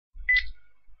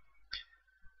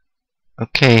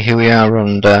Okay, here we are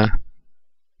on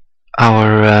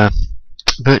our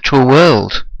virtual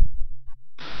world,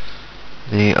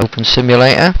 the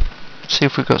Opensimulator. Let's see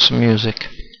if we've got some music.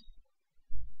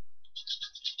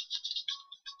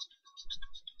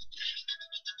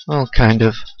 Well, kind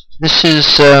of. This is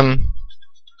the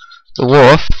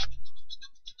Wharf,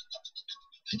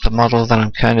 the model that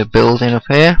I'm kind of building up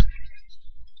here.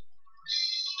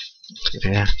 Let's give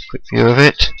you a quick view of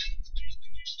it.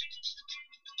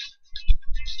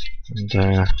 And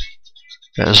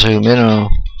better zoom in or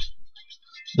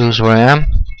lose where I am.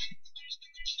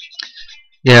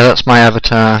 Yeah, that's my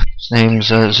avatar. His name's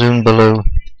Zoombaloo.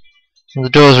 And the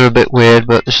doors are a bit weird,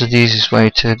 but this is the easiest way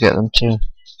to get them to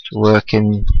work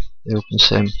in the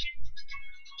Opensim.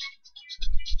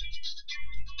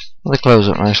 Well, they close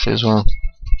up nicely as well.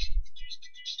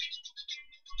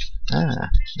 A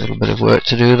little bit of work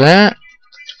to do there.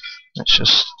 Let's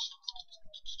just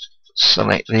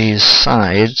select these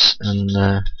sides and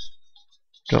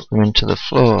drop them into the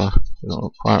floor. They don't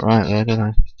look quite right there, do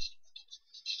they?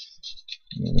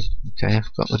 Okay,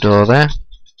 I've got the door there.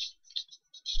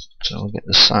 So we'll get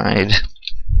the side.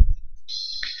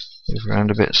 Move around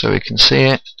a bit so we can see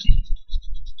it.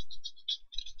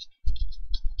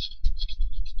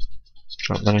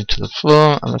 Drop that into the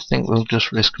floor, and I think we'll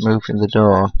just risk moving the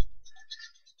door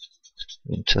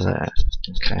into there.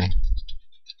 Okay.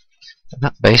 And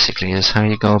that basically is how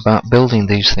you go about building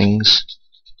these things.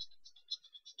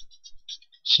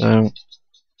 So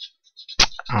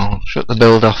I'll shut the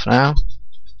build off now.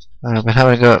 We're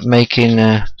having a go at making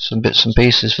some bits and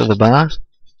pieces for the bar.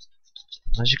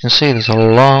 As you can see, there's a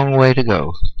long way to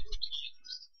go.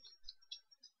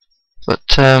 But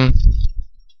journey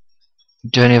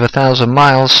of 1,000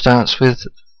 miles starts with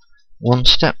one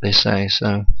step, they say.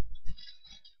 So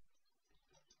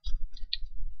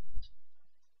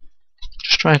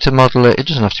just trying to model it. It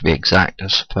doesn't have to be exact, I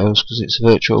suppose, because it's a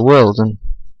virtual world and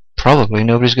probably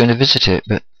nobody's going to visit it,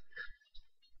 but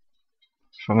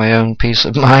for my own peace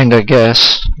of mind, I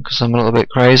guess, because I'm a little bit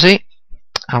crazy,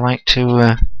 I like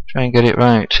to try and get it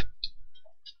right.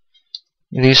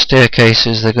 These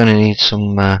staircases, they're going to need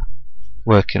some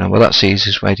working on. Well, that's the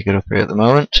easiest way to get up here at the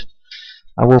moment.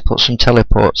 I will put some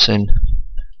teleports in.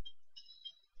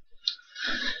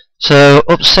 So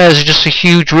upstairs is just a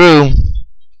huge room.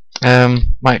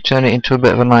 Might turn it into a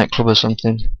bit of a nightclub or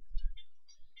something.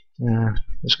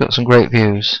 It's got some great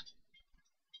views.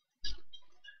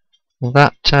 Well,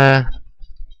 that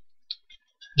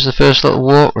is the first little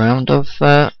walk round of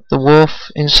the Wharf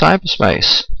in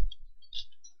cyberspace.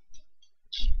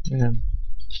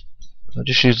 I'll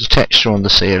just use the texture on the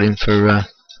ceiling for a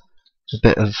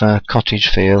bit of cottage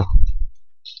feel.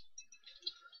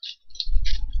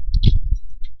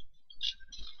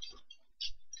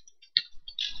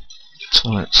 So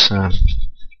let's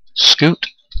scoot.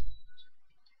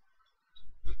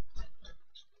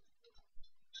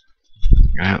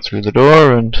 Go out through the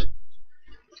door and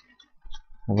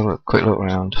have a quick look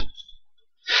around.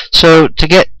 So to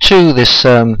get to this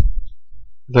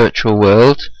virtual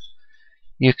world,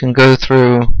 you can go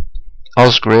through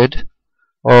Osgrid,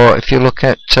 or if you look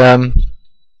at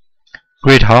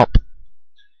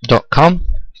gridhop.com,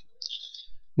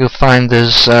 you'll find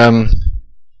there's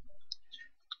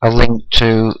a link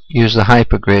to use the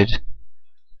Hypergrid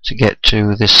to get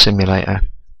to this simulator.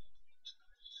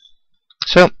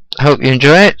 So, I hope you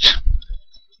enjoy it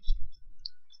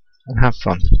and have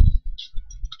fun.